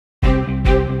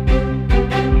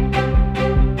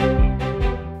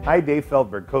Hi, Dave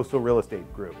Feldberg, Coastal Real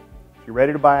Estate Group. If you're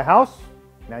ready to buy a house,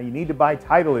 now you need to buy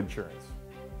title insurance.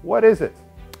 What is it?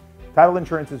 Title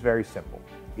insurance is very simple.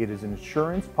 It is an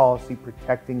insurance policy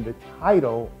protecting the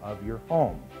title of your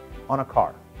home. On a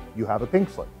car, you have a pink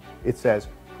slip. It says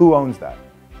who owns that.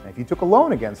 And if you took a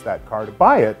loan against that car to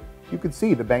buy it, you could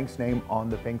see the bank's name on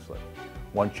the pink slip.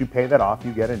 Once you pay that off,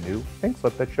 you get a new pink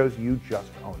slip that shows you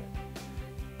just own it.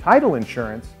 Title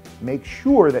insurance makes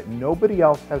sure that nobody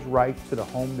else has rights to the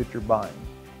home that you're buying.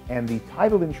 And the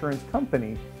title insurance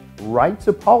company writes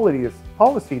a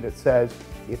policy that says,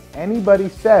 if anybody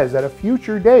says at a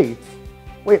future date,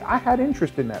 wait, I had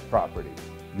interest in that property,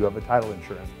 you have a title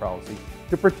insurance policy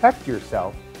to protect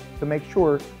yourself, to make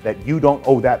sure that you don't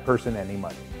owe that person any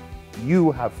money.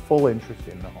 You have full interest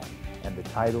in the home, and the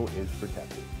title is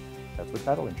protected. That's what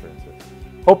title insurance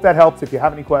is. Hope that helps. If you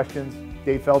have any questions,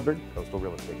 Dave Feldberg, Coastal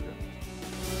Real Estate Group.